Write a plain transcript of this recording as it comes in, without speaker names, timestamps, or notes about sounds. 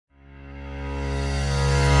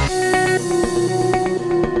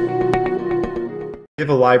We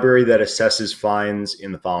have a library that assesses fines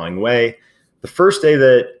in the following way. The first day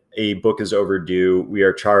that a book is overdue, we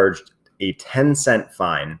are charged a 10-cent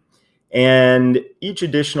fine. And each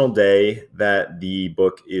additional day that the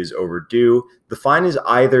book is overdue, the fine is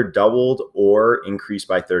either doubled or increased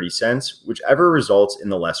by 30 cents, whichever results in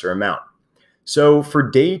the lesser amount. So for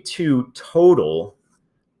day 2 total,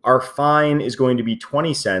 our fine is going to be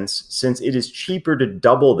 20 cents since it is cheaper to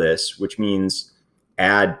double this, which means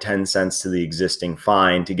add 10 cents to the existing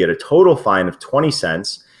fine to get a total fine of 20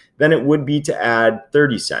 cents than it would be to add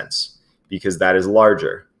 30 cents because that is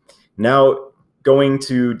larger. Now, going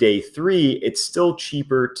to day 3, it's still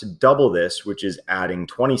cheaper to double this, which is adding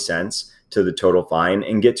 20 cents to the total fine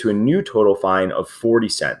and get to a new total fine of 40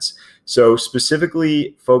 cents. So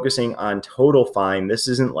specifically focusing on total fine, this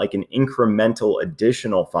isn't like an incremental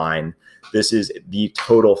additional fine. This is the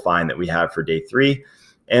total fine that we have for day 3.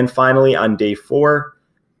 And finally, on day 4,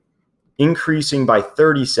 increasing by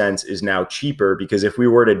 30 cents is now cheaper because if we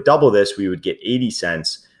were to double this, we would get 80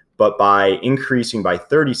 cents. But by increasing by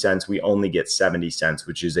 30 cents, we only get 70 cents,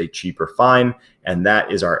 which is a cheaper fine. And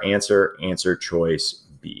that is our answer choice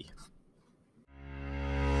B.